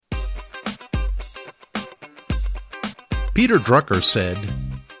Peter Drucker said,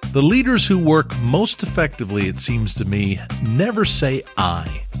 "The leaders who work most effectively, it seems to me, never say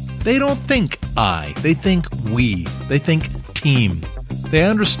I. They don't think I. They think we. They think team. They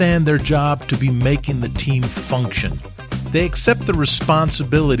understand their job to be making the team function. They accept the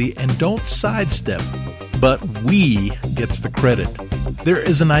responsibility and don't sidestep, but we gets the credit. There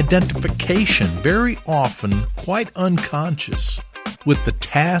is an identification, very often quite unconscious, with the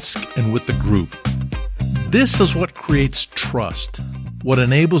task and with the group. This is what creates trust, what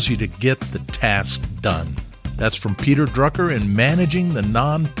enables you to get the task done." That's from Peter Drucker in Managing the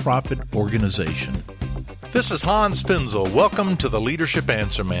Nonprofit Organization. This is Hans Finzel. Welcome to the Leadership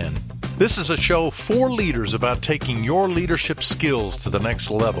Answer Man. This is a show for leaders about taking your leadership skills to the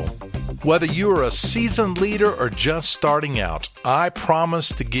next level. Whether you are a seasoned leader or just starting out, I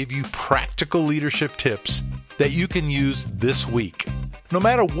promise to give you practical leadership tips that you can use this week. No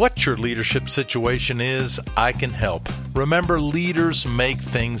matter what your leadership situation is, I can help. Remember, leaders make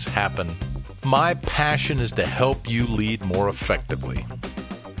things happen. My passion is to help you lead more effectively.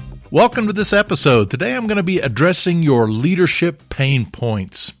 Welcome to this episode. Today I'm going to be addressing your leadership pain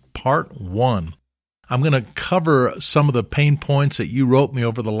points, part 1. I'm going to cover some of the pain points that you wrote me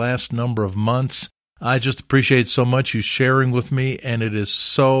over the last number of months. I just appreciate so much you sharing with me, and it is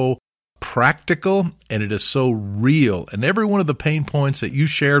so practical and it is so real. And every one of the pain points that you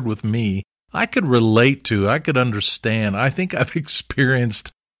shared with me, I could relate to, I could understand. I think I've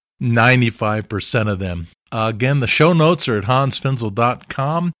experienced 95% of them. Again, the show notes are at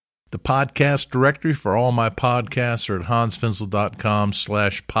hansfinzel.com. The podcast directory for all my podcasts are at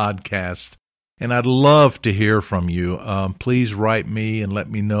hansfinzel.com/podcast. And I'd love to hear from you. Please write me and let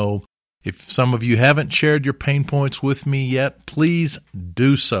me know. If some of you haven't shared your pain points with me yet, please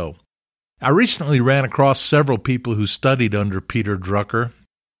do so. I recently ran across several people who studied under Peter Drucker.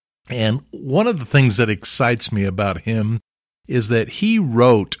 And one of the things that excites me about him is that he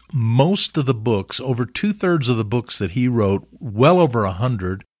wrote most of the books, over 2/3 of the books that he wrote, well over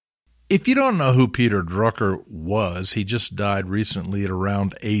 100. If you don't know who Peter Drucker was, he just died recently at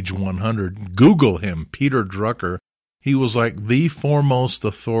around age 100. Google him, Peter Drucker. He was like the foremost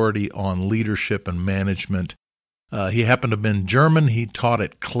authority on leadership and management. He happened to have been German. He taught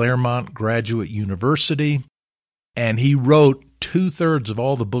at Claremont Graduate University, and he wrote 2/3 of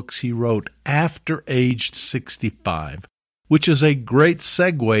all the books he wrote after age 65, which is a great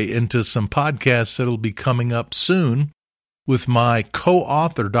segue into some podcasts that will be coming up soon with my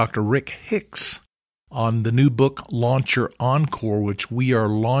co-author, Dr. Rick Hicks, on the new book, Launcher Encore, which we are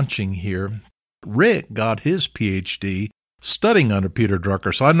launching here. Rick got his PhD studying under Peter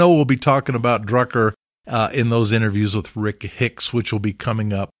Drucker, so I know we'll be talking about Drucker in those interviews with Rick Hicks, which will be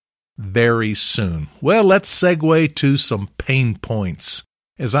coming up very soon. Well, let's segue to some pain points,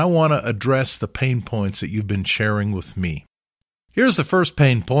 as I want to address the pain points that you've been sharing with me. Here's the first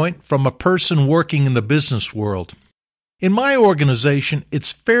pain point from a person working in the business world. In my organization,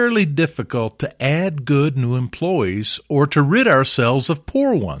 it's fairly difficult to add good new employees or to rid ourselves of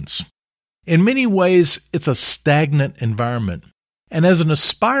poor ones. In many ways, it's a stagnant environment. And as an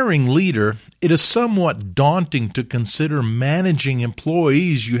aspiring leader, it is somewhat daunting to consider managing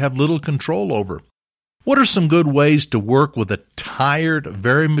employees you have little control over. What are some good ways to work with a tired,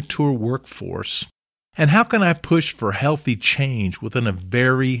 very mature workforce? And how can I push for healthy change within a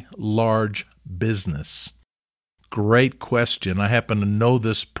very large business? Great question. I happen to know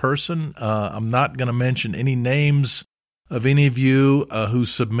this person. I'm not going to mention any names of any of you who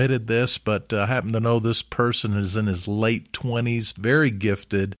submitted this, but I happen to know this person is in his late 20s, very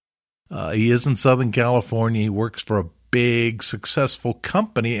gifted. He is in Southern California. He works for a big, successful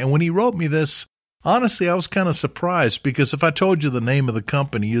company. And when he wrote me this, honestly, I was kind of surprised, because if I told you the name of the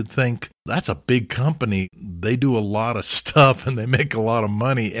company, you'd think, that's a big company. They do a lot of stuff and they make a lot of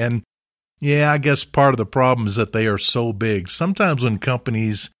money. And yeah, I guess part of the problem is that they are so big. Sometimes when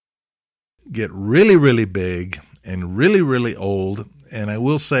companies get really, really big and really, really old, and I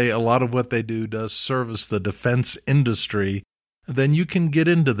will say a lot of what they do does service the defense industry, then you can get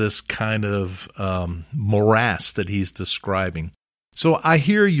into this kind of morass that he's describing. So I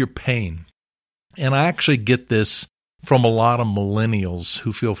hear your pain, and I actually get this from a lot of millennials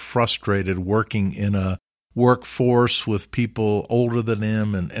who feel frustrated working in a workforce with people older than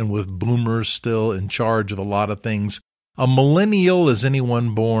them and with boomers still in charge of a lot of things. A millennial is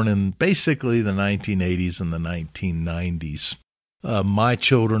anyone born in basically the 1980s and the 1990s. My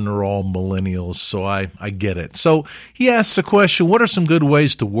children are all millennials, so I get it. So he asks the question, what are some good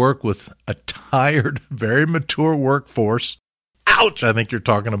ways to work with a tired, very mature workforce? Ouch, I think you're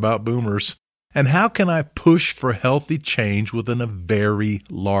talking about boomers. And how can I push for healthy change within a very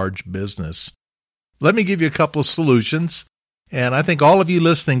large business? let me give you a couple of solutions. And I think all of you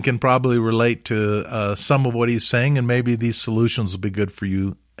listening can probably relate to some of what he's saying, and maybe these solutions will be good for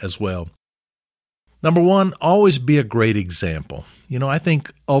you as well. Number one, always be a great example. I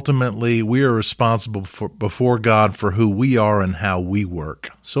think ultimately we are responsible before God for who we are and how we work.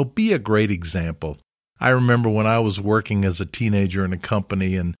 So be a great example. I remember when I was working as a teenager in a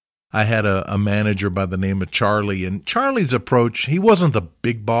company, and I had a manager by the name of Charlie. And Charlie's approach, he wasn't the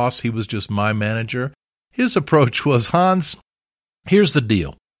big boss, he was just my manager. His approach was, Hans, here's the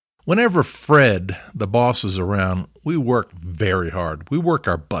deal. Whenever Fred, the boss, is around, we work very hard. We work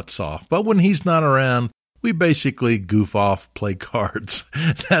our butts off. But when he's not around, we basically goof off, play cards.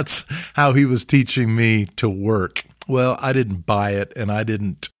 That's how he was teaching me to work. Well, I didn't buy it, and I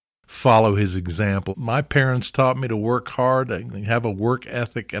didn't follow his example. My parents taught me to work hard, have a work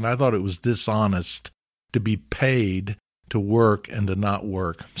ethic, and I thought it was dishonest to be paid to work and to not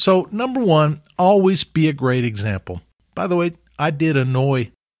work. So, number one, always be a great example. By the way, I did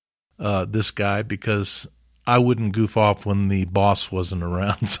annoy this guy because I wouldn't goof off when the boss wasn't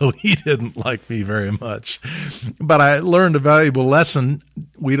around, so he didn't like me very much. But I learned a valuable lesson.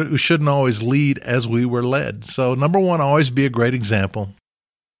 We shouldn't always lead as we were led. So number one, always be a great example.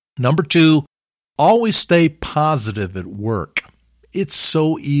 Number two, always stay positive at work. It's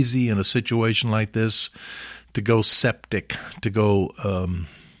so easy in a situation like this to go septic, to go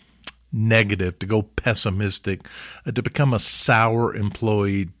negative, to go pessimistic, to become a sour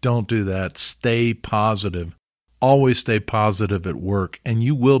employee. Don't do that. Stay positive. Always stay positive at work, and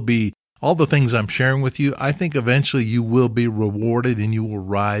you will be, all the things I'm sharing with you, I think eventually you will be rewarded and you will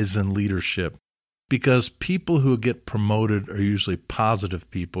rise in leadership, because people who get promoted are usually positive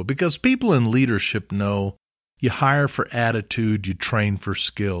people, because people in leadership know you hire for attitude, you train for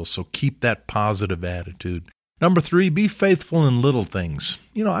skill, so keep that positive attitude. Number three, be faithful in little things.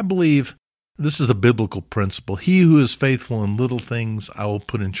 I believe this is a biblical principle. He who is faithful in little things, I will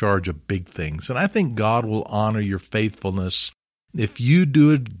put in charge of big things. And I think God will honor your faithfulness if you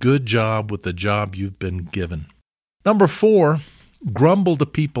do a good job with the job you've been given. Number four, grumble to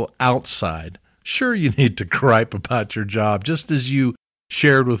people outside. Sure, you need to gripe about your job, just as you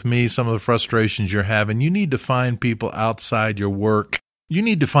shared with me some of the frustrations you're having. You need to find people outside your work. You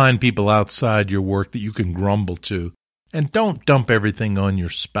need to find people outside your work that you can grumble to. And don't dump everything on your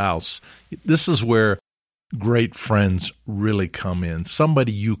spouse. This is where great friends really come in.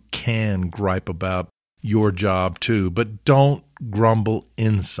 Somebody you can gripe about your job too, but don't grumble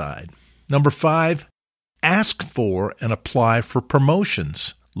inside. Number five, ask for and apply for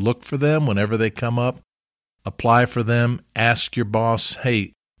promotions. Look for them whenever they come up. Apply for them. Ask your boss,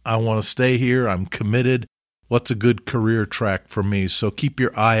 hey, I want to stay here. I'm committed. What's a good career track for me? So keep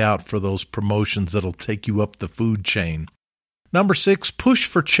your eye out for those promotions that'll take you up the food chain. Number six, push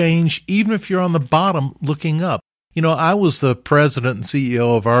for change even if you're on the bottom looking up. I was the president and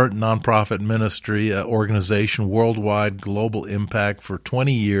CEO of our nonprofit ministry organization, Worldwide Global Impact, for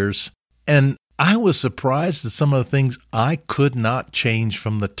 20 years. And I was surprised at some of the things I could not change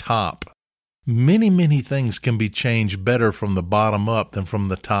from the top. Many, many things can be changed better from the bottom up than from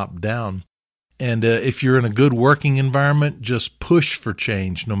the top down. And if you're in a good working environment, just push for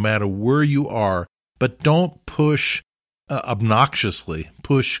change no matter where you are. But don't push obnoxiously.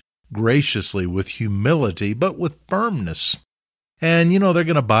 Push graciously with humility, but with firmness. And, they're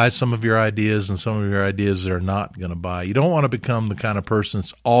going to buy some of your ideas, and some of your ideas they're not going to buy. You don't want to become the kind of person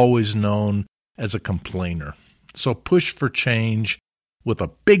that's always known as a complainer. So push for change with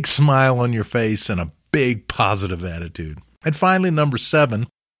a big smile on your face and a big positive attitude. And finally, number seven,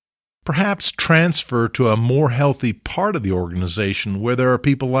 perhaps transfer to a more healthy part of the organization where there are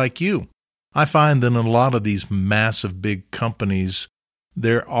people like you. I find that in a lot of these massive big companies,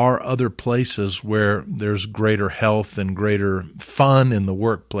 there are other places where there's greater health and greater fun in the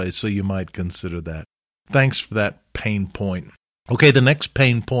workplace, so you might consider that. Thanks for that pain point. Okay, the next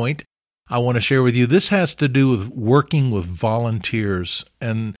pain point I want to share with you, this has to do with working with volunteers.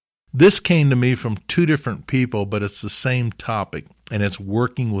 And this came to me from two different people, but it's the same topic, and it's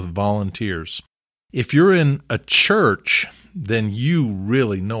working with volunteers. If you're in a church, then you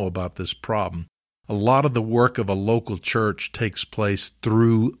really know about this problem. A lot of the work of a local church takes place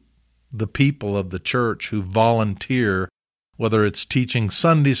through the people of the church who volunteer, whether it's teaching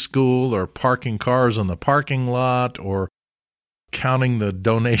Sunday school or parking cars on the parking lot or counting the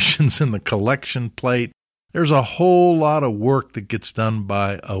donations in the collection plate. There's a whole lot of work that gets done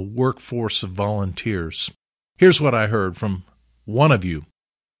by a workforce of volunteers. Here's what I heard from one of you.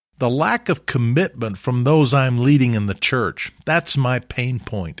 The lack of commitment from those I'm leading in the church, that's my pain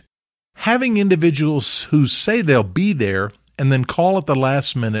point. Having individuals who say they'll be there and then call at the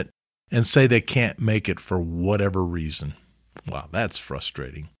last minute and say they can't make it for whatever reason. Wow, that's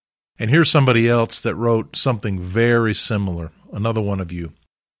frustrating. And here's somebody else that wrote something very similar, another one of you.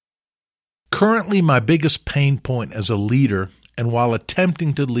 Currently, my biggest pain point as a leader, and while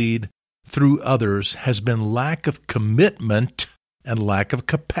attempting to lead through others, has been lack of commitment and lack of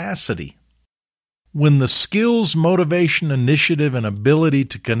capacity. When the skills, motivation, initiative, and ability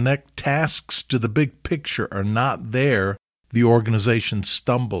to connect tasks to the big picture are not there, the organization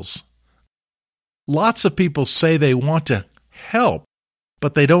stumbles. Lots of people say they want to help,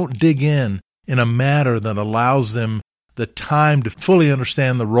 but they don't dig in a manner that allows them the time to fully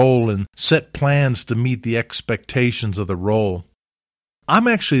understand the role and set plans to meet the expectations of the role. I'm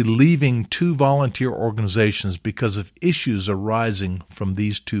actually leaving 2 volunteer organizations because of issues arising from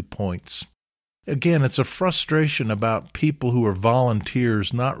these 2 points. Again, it's a frustration about people who are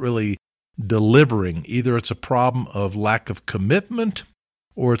volunteers not really delivering. Either it's a problem of lack of commitment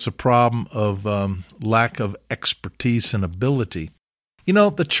or it's a problem of lack of expertise and ability. You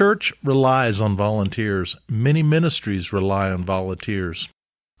know, the church relies on volunteers. Many ministries rely on volunteers.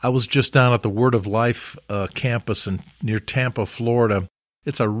 I was just down at the Word of Life campus near Tampa, Florida.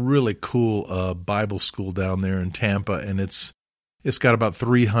 It's a really cool Bible school down there in Tampa, and it's got about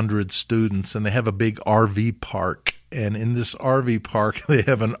 300 students, and they have a big RV park. And in this RV park, they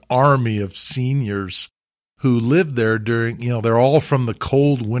have an army of seniors who live there during, they're all from the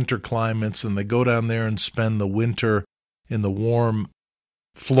cold winter climates, and they go down there and spend the winter in the warm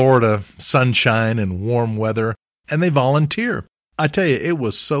Florida sunshine and warm weather, and they volunteer. I tell you, it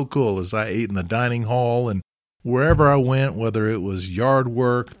was so cool as I ate in the dining hall and wherever I went, whether it was yard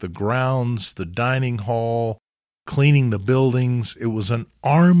work, the grounds, the dining hall, cleaning the buildings, it was an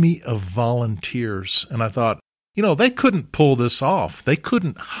army of volunteers. And I thought, they couldn't pull this off. They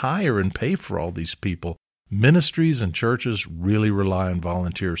couldn't hire and pay for all these people. Ministries and churches really rely on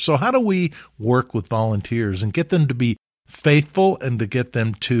volunteers. So how do we work with volunteers and get them to be faithful and to get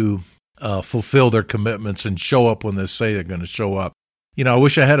them to fulfill their commitments and show up when they say they're going to show up? I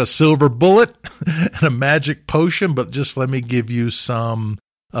wish I had a silver bullet and a magic potion, but just let me give you some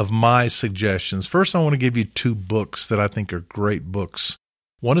of my suggestions. First, I want to give you 2 books that I think are great books.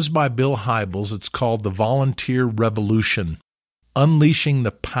 One is by Bill Hybels. It's called The Volunteer Revolution, Unleashing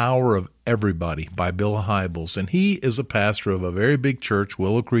the Power of Everybody by Bill Hybels. And he is a pastor of a very big church,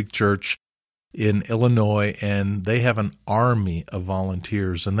 Willow Creek Church in Illinois, and they have an army of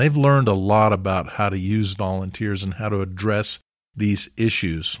volunteers. And they've learned a lot about how to use volunteers and how to address these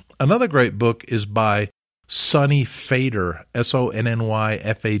issues. Another great book is by Sonny Fader,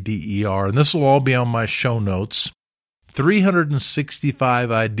 Sonnyfader, and this will all be on my show notes.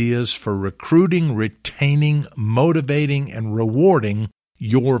 365 Ideas for Recruiting, Retaining, Motivating, and Rewarding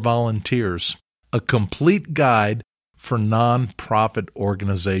Your Volunteers, a complete guide for nonprofit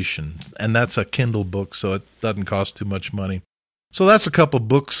organizations. And that's a Kindle book, so it doesn't cost too much money. So that's a couple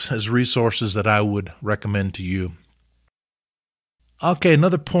books as resources that I would recommend to you. Okay,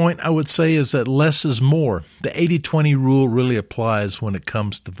 another point I would say is that less is more. The 80-20 rule really applies when it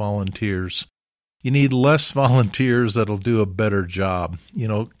comes to volunteers. You need less volunteers that'll do a better job.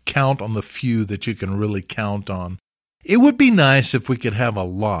 Count on the few that you can really count on. It would be nice if we could have a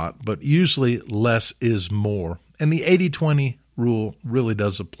lot, but usually less is more. And the 80-20 rule really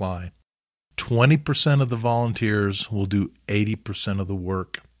does apply. 20% of the volunteers will do 80% of the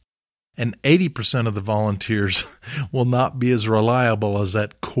work. And 80% of the volunteers will not be as reliable as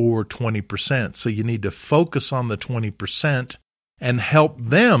that core 20%. So you need to focus on the 20% and help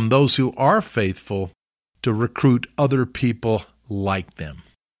them, those who are faithful, to recruit other people like them.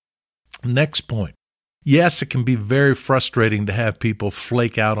 Next point. Yes, it can be very frustrating to have people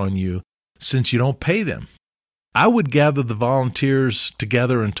flake out on you since you don't pay them. I would gather the volunteers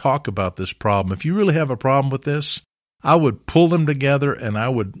together and talk about this problem. If you really have a problem with this, I would pull them together and I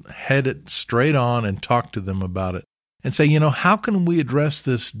would head it straight on and talk to them about it and say, how can we address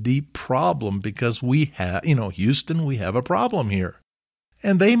this deep problem? Because we have, Houston, we have a problem here.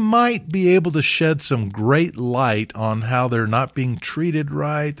 And they might be able to shed some great light on how they're not being treated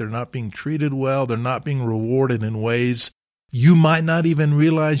right, they're not being treated well, they're not being rewarded in ways you might not even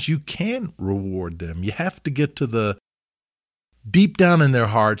realize you can reward them. You have to get to the deep down in their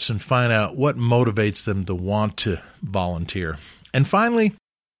hearts and find out what motivates them to want to volunteer. And finally,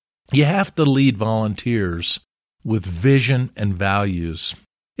 you have to lead volunteers with vision and values.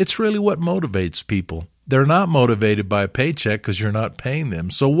 It's really what motivates people. They're not motivated by a paycheck because you're not paying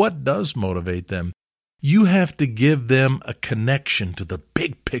them. So what does motivate them? You have to give them a connection to the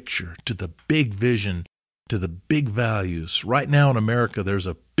big picture, to the big vision, to the big values. Right now in America, there's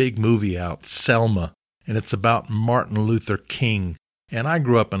a big movie out, Selma, and it's about Martin Luther King. And I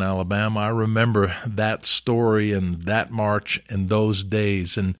grew up in Alabama. I remember that story and that march in those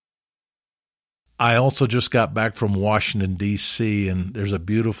days. And I also just got back from Washington, D.C., and there's a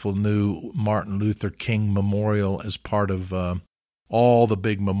beautiful new Martin Luther King memorial as part of all the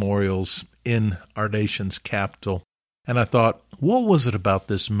big memorials in our nation's capital. And I thought, what was it about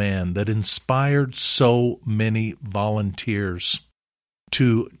this man that inspired so many volunteers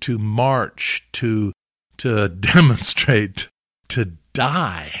to march, to demonstrate, to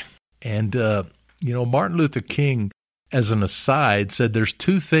die? And, Martin Luther King, as an aside, said there's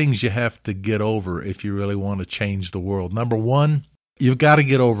two things you have to get over if you really want to change the world. Number one, you've got to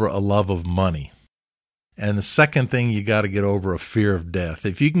get over a love of money. And the second thing, you got to get over a fear of death.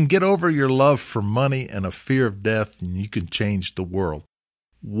 If you can get over your love for money and a fear of death, then you can change the world.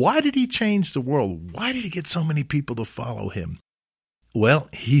 Why did he change the world? Why did he get so many people to follow him? Well,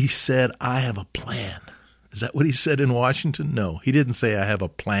 he said, I have a plan. Is that what he said in Washington? No, he didn't say I have a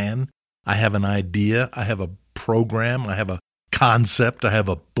plan. I have an idea. I have a program. I have a concept. I have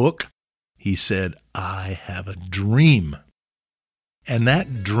a book. He said, I have a dream. And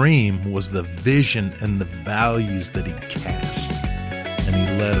that dream was the vision and the values that he cast. And he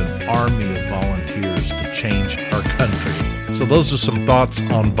led an army of volunteers to change our country. So those are some thoughts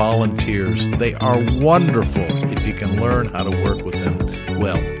on volunteers. They are wonderful if you can learn how to work with them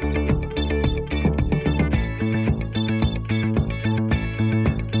well.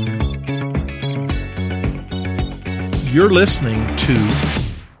 You're listening to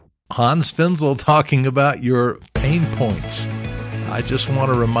Hans Finzel talking about your pain points. I just want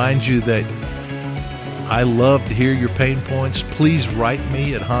to remind you that I love to hear your pain points. Please write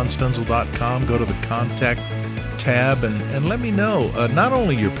me at hansfinzel.com. Go to the contact tab and let me know not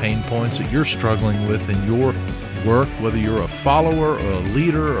only your pain points that you're struggling with in your work, whether you're a follower or a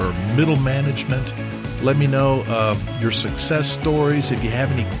leader or middle management. Let me know your success stories. If you have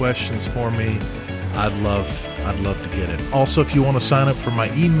any questions for me, I'd love to get it. Also, if you want to sign up for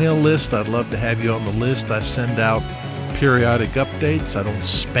my email list, I'd love to have you on the list. I send out periodic updates. I don't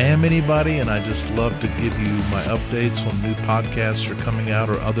spam anybody, and I just love to give you my updates when new podcasts are coming out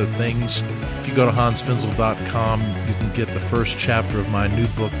or other things. If you go to hansfinzel.com, you can get the first chapter of my new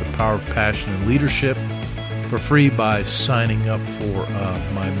book, The Power of Passion and Leadership, for free by signing up for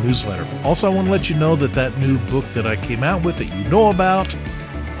my newsletter. Also, I want to let you know that new book that I came out with that you know about,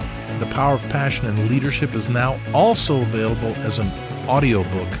 The Power of Passion and Leadership, is now also available as an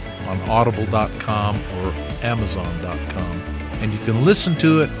audiobook on audible.com or amazon.com. And you can listen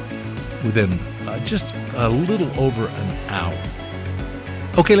to it within just a little over an hour.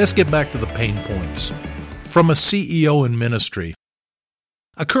 Okay, let's get back to the pain points. From a CEO in ministry,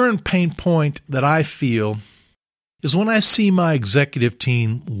 a current pain point that I feel is when I see my executive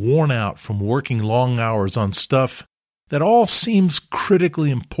team worn out from working long hours on stuff that all seems critically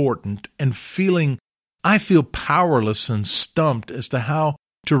important and I feel powerless and stumped as to how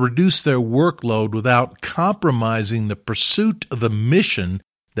to reduce their workload without compromising the pursuit of the mission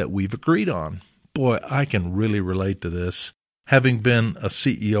that we've agreed on. Boy, I can really relate to this. Having been a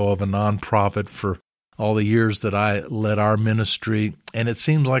CEO of a nonprofit for all the years that I led our ministry, and it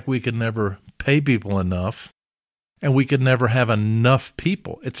seems like we could never pay people enough, and we could never have enough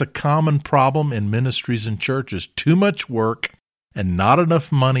people. It's a common problem in ministries and churches. Too much work and not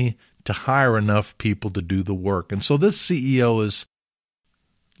enough money to hire enough people to do the work. And so this CEO is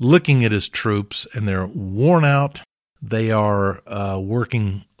looking at his troops, and they're worn out. They are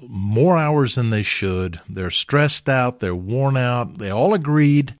working more hours than they should. They're stressed out. They're worn out. They all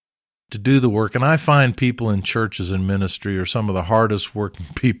agreed to do the work. And I find people in churches and ministry are some of the hardest working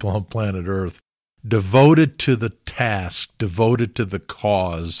people on planet Earth, devoted to the task, devoted to the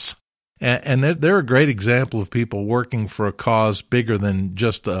cause. And they're a great example of people working for a cause bigger than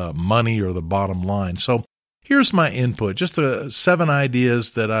just money or the bottom line. So here's my input, just 7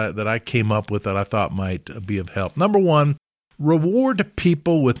 ideas that I came up with that I thought might be of help. Number 1, reward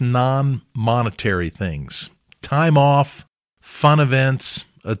people with non-monetary things, time off, fun events,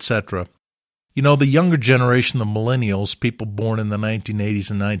 etc. You know, the younger generation, the millennials, people born in the 1980s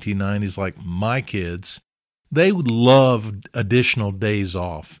and 1990s, like my kids, they would love additional days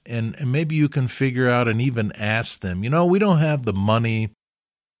off. And maybe you can figure out and even ask them, we don't have the money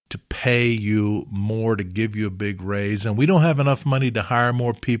to pay you more to give you a big raise, and we don't have enough money to hire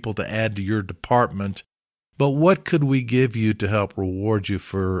more people to add to your department, but what could we give you to help reward you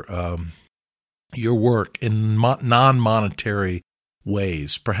for your work in non-monetary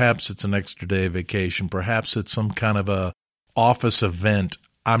ways? Perhaps it's an extra day of vacation. Perhaps it's some kind of a office event.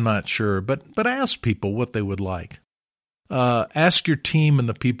 I'm not sure, but ask people what they would like. Ask your team and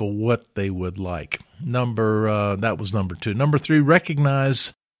the people what they would like. That was number 2. Number 3,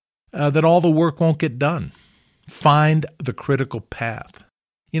 recognize that all the work won't get done. Find the critical path.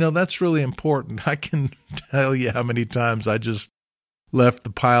 That's really important. I can tell you how many times I just left the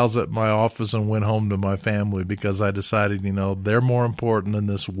piles at my office and went home to my family because I decided, they're more important than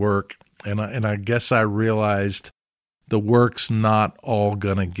this work. And I guess I realized the work's not all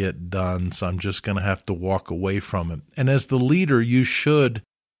going to get done, so I'm just going to have to walk away from it. And as the leader, you should,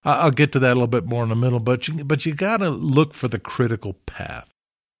 I'll get to that a little bit more in a minute, but you got to look for the critical path.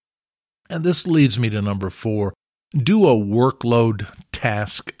 And this leads me to number 4, do a workload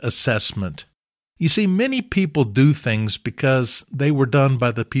task assessment. You see, many people do things because they were done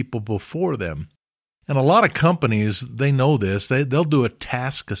by the people before them. And a lot of companies, they know this. They'll do a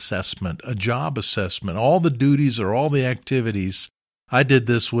task assessment, a job assessment, all the duties or all the activities. I did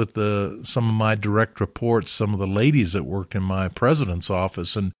this with some of my direct reports, some of the ladies that worked in my president's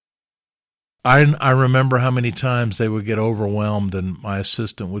office. And I remember how many times they would get overwhelmed and my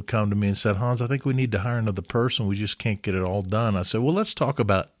assistant would come to me and said, Hans, I think we need to hire another person. We just can't get it all done. I said, well, let's talk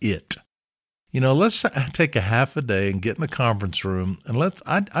about it. Let's take a half a day and get in the conference room and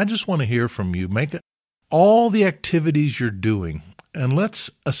I just want to hear from you. Make all the activities you're doing and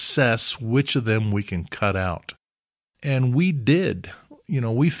let's assess which of them we can cut out. And we did.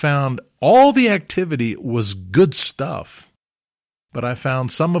 We found all the activity was good stuff, but I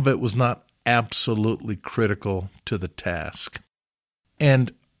found some of it was not absolutely critical to the task.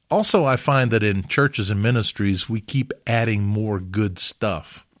 And also I find that in churches and ministries, we keep adding more good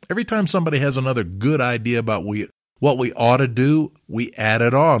stuff. Every time somebody has another good idea about what we ought to do, we add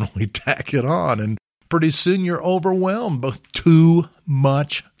it on, we tack it on, and pretty soon you're overwhelmed with too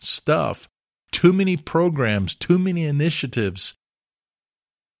much stuff, too many programs, too many initiatives.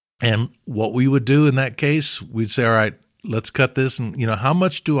 And what we would do in that case, we'd say, all right, let's cut this. And, how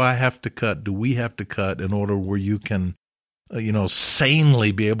much do I have to cut? Do we have to cut in order where you can,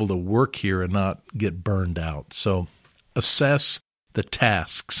 sanely be able to work here and not get burned out? So assess the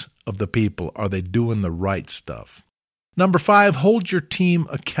tasks of the people. Are they doing the right stuff? Number 5, hold your team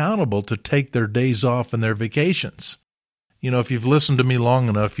accountable to take their days off and their vacations. If you've listened to me long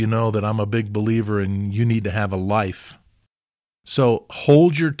enough, you know that I'm a big believer in you need to have a life. So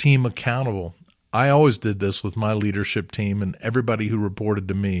hold your team accountable. I always did this with my leadership team and everybody who reported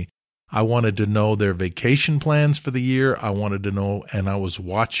to me. I wanted to know their vacation plans for the year. I wanted to know, and I was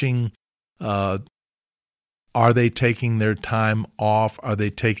watching, are they taking their time off? Are they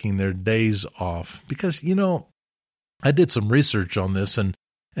taking their days off? Because, I did some research on this, and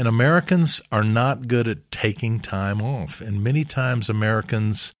Americans are not good at taking time off. And many times I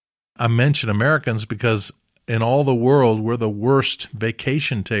mention Americans because in all the world, we're the worst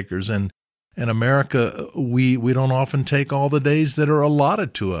vacation takers. And in America, we don't often take all the days that are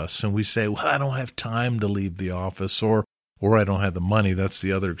allotted to us. And we say, well, I don't have time to leave the office, or I don't have the money. That's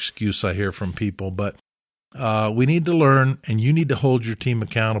the other excuse I hear from people. But we need to learn, and you need to hold your team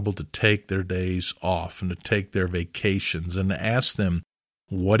accountable to take their days off and to take their vacations and to ask them,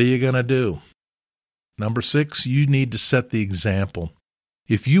 what are you going to do? Number 6, you need to set the example.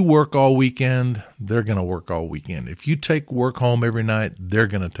 If you work all weekend, they're going to work all weekend. If you take work home every night, they're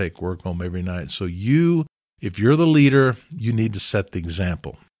going to take work home every night. So if you're the leader, you need to set the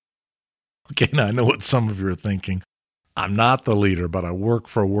example. Okay, now I know what some of you are thinking. I'm not the leader, but I work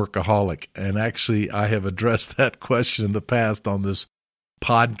for a workaholic. And actually, I have addressed that question in the past on this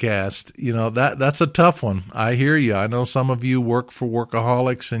podcast. That's a tough one. I hear you. I know some of you work for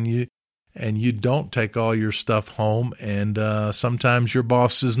workaholics and you don't take all your stuff home. And sometimes your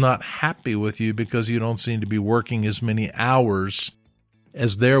boss is not happy with you because you don't seem to be working as many hours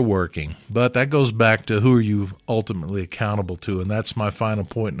as they're working. But that goes back to who are you ultimately accountable to. And that's my final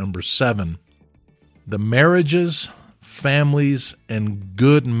point, number 7. The marriages, families, and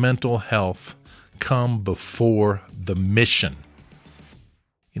good mental health come before the mission.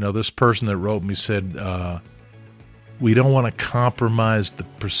 This person that wrote me said, we don't want to compromise the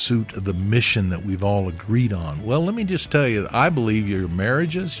pursuit of the mission that we've all agreed on. Well, let me just tell you, I believe your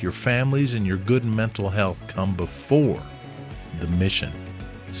marriages, your families, and your good mental health come before the mission.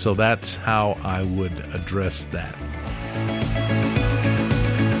 So that's how I would address that.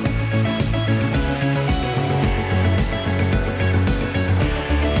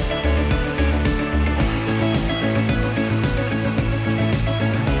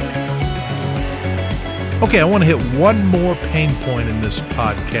 Okay, I want to hit one more pain point in this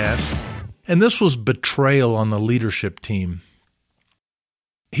podcast, and this was betrayal on the leadership team.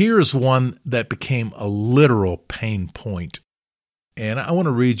 Here is one that became a literal pain point, and I want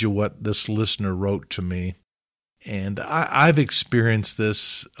to read you what this listener wrote to me. And I've experienced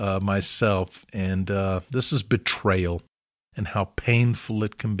this myself, and this is betrayal and how painful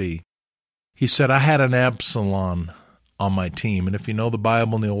it can be. He said, I had an Absalom on my team, and if you know the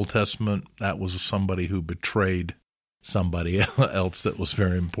Bible in the Old Testament, that was somebody who betrayed somebody else that was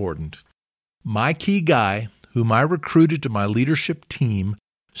very important. My key guy, whom I recruited to my leadership team,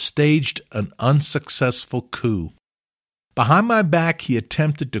 staged an unsuccessful coup. Behind my back, he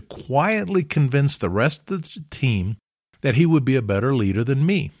attempted to quietly convince the rest of the team that he would be a better leader than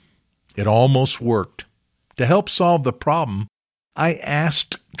me. It almost worked. To help solve the problem, I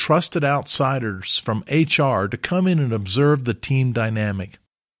asked trusted outsiders from HR to come in and observe the team dynamic.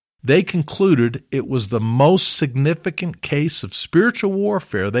 They concluded it was the most significant case of spiritual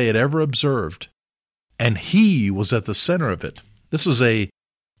warfare they had ever observed, and he was at the center of it. This is a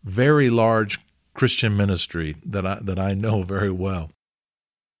very large Christian ministry that I know very well.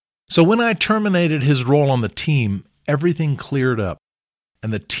 So when I terminated his role on the team, everything cleared up,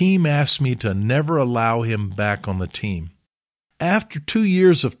 and the team asked me to never allow him back on the team. After 2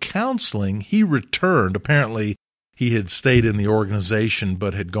 years of counseling, he returned. Apparently, he had stayed in the organization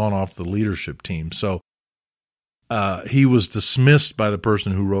but had gone off the leadership team. So he was dismissed by the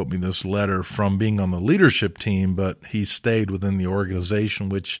person who wrote me this letter from being on the leadership team, but he stayed within the organization,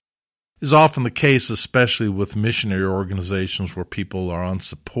 which is often the case, especially with missionary organizations where people are on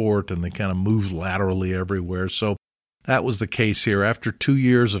support and they kind of move laterally everywhere. So that was the case here. After 2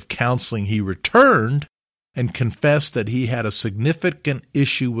 years of counseling, he returned and confessed that he had a significant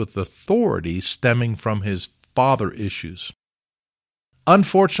issue with authority stemming from his father issues.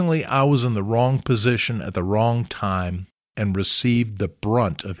 Unfortunately, I was in the wrong position at the wrong time and received the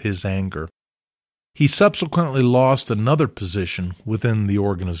brunt of his anger. He subsequently lost another position within the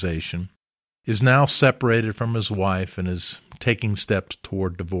organization, is now separated from his wife, and is taking steps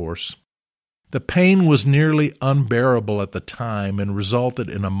toward divorce. The pain was nearly unbearable at the time and resulted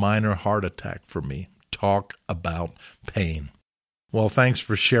in a minor heart attack for me. Talk about pain. Well, thanks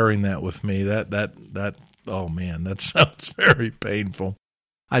for sharing that with me. Oh man, that sounds very painful.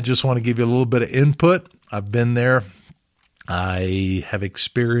 I just want to give you a little bit of input. I've been there. I have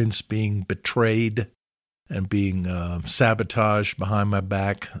experienced being betrayed and being sabotaged behind my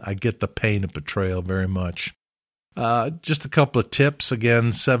back. I get the pain of betrayal very much. Just a couple of tips.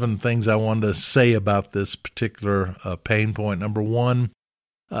 Again, 7 things I wanted to say about this particular pain point. Number 1,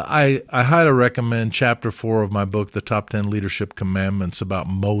 I highly recommend Chapter 4 of my book, The Top 10 Leadership Commandments, about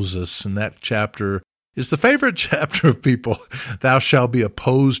Moses. And that chapter is the favorite chapter of people. Thou shalt be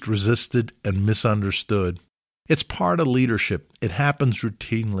opposed, resisted, and misunderstood. It's part of leadership. It happens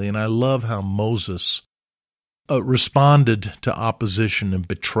routinely. And I love how Moses responded to opposition and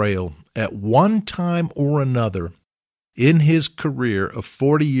betrayal at one time or another in his career of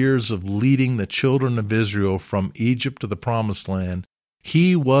 40 years of leading the children of Israel from Egypt to the Promised Land.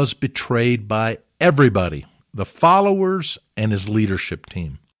 He was betrayed by everybody, the followers and his leadership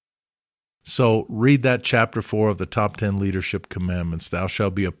team. So read that chapter 4 of the Top 10 Leadership Commandments. Thou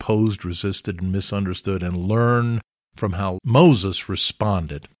shalt be opposed, resisted, and misunderstood, and learn from how Moses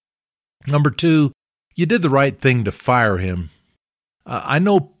responded. Number 2, you did the right thing to fire him. I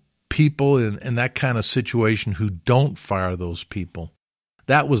know people in that kind of situation who don't fire those people.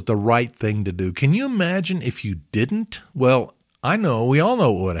 That was the right thing to do. Can you imagine if you didn't? Well, we all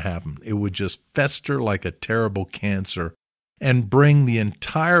know what would happen. It would just fester like a terrible cancer and bring the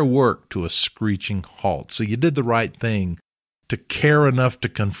entire work to a screeching halt. So you did the right thing to care enough to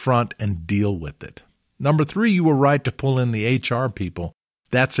confront and deal with it. Number 3, you were right to pull in the HR people.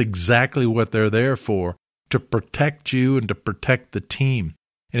 That's exactly what they're there for, to protect you and to protect the team.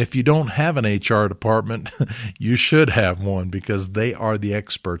 And if you don't have an HR department, you should have one because they are the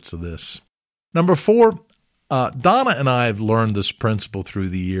experts of this. Number 4, Donna and I have learned this principle through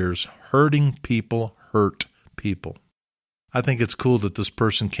the years. Hurting people hurt people. I think it's cool that this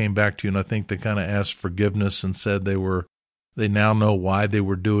person came back to you, and I think they kind of asked forgiveness and said they now know why they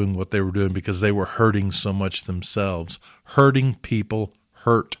were doing what they were doing because they were hurting so much themselves. Hurting people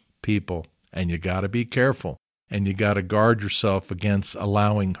hurt people, and you got to be careful, and you got to guard yourself against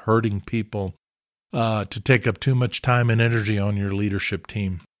allowing hurting people to take up too much time and energy on your leadership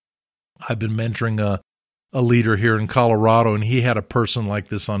team. I've been mentoring a leader here in Colorado, and he had a person like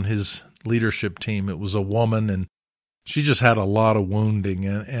this on his leadership team. It was a woman, and she just had a lot of wounding,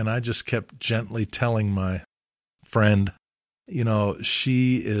 and I just kept gently telling my friend,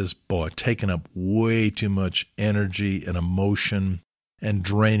 she is, taking up way too much energy and emotion and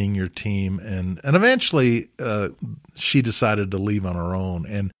draining your team. And eventually she decided to leave on her own.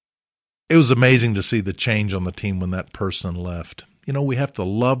 And it was amazing to see the change on the team when that person left. We have to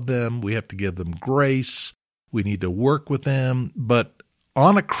love them. We have to give them grace. We need to work with them. But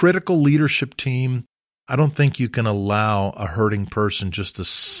on a critical leadership team, I don't think you can allow a hurting person just to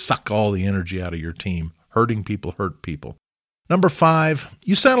suck all the energy out of your team. Hurting people hurt people. Number 5,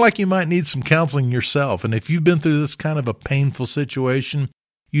 you sound like you might need some counseling yourself. And if you've been through this kind of a painful situation,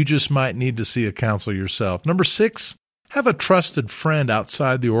 you just might need to see a counselor yourself. Number 6, have a trusted friend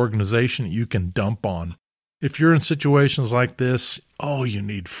outside the organization that you can dump on. If you're in situations like this, you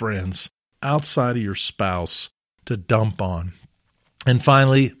need friends outside of your spouse to dump on. And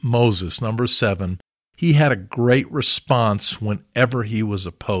finally, Moses, number 7, he had a great response whenever he was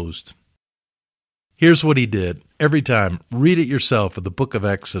opposed. Here's what he did. Every time, read it yourself in the book of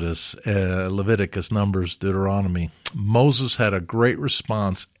Exodus, Leviticus, Numbers, Deuteronomy. Moses had a great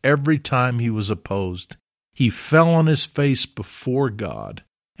response every time he was opposed. He fell on his face before God,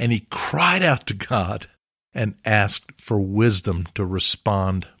 and he cried out to God and asked for wisdom to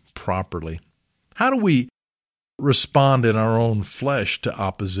respond properly. How do we respond in our own flesh to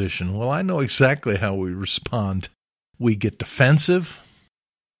opposition? Well, I know exactly how we respond. We get defensive,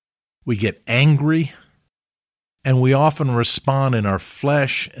 we get angry, and we often respond in our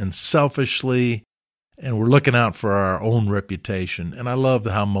flesh and selfishly, and we're looking out for our own reputation. And I love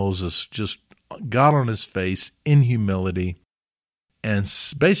how Moses just got on his face in humility and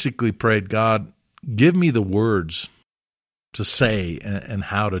basically prayed, God, give me the words to say and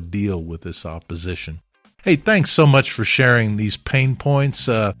how to deal with this opposition. Hey, thanks so much for sharing these pain points.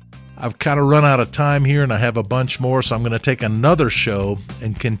 I've kind of run out of time here, and I have a bunch more, so I'm going to take another show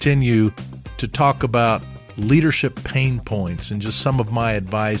and continue to talk about leadership pain points and just some of my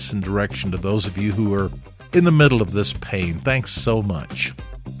advice and direction to those of you who are in the middle of this pain. Thanks so much.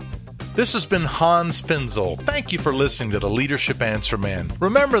 This has been Hans Finzel. Thank you for listening to the Leadership Answer Man.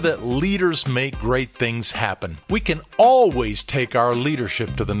 Remember that leaders make great things happen. We can always take our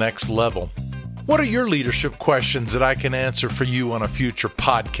leadership to the next level. What are your leadership questions that I can answer for you on a future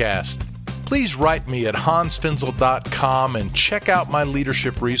podcast? Please write me at hansfinzel.com and check out my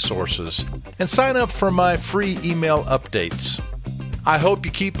leadership resources and sign up for my free email updates. I hope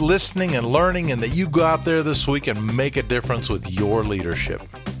you keep listening and learning and that you go out there this week and make a difference with your leadership.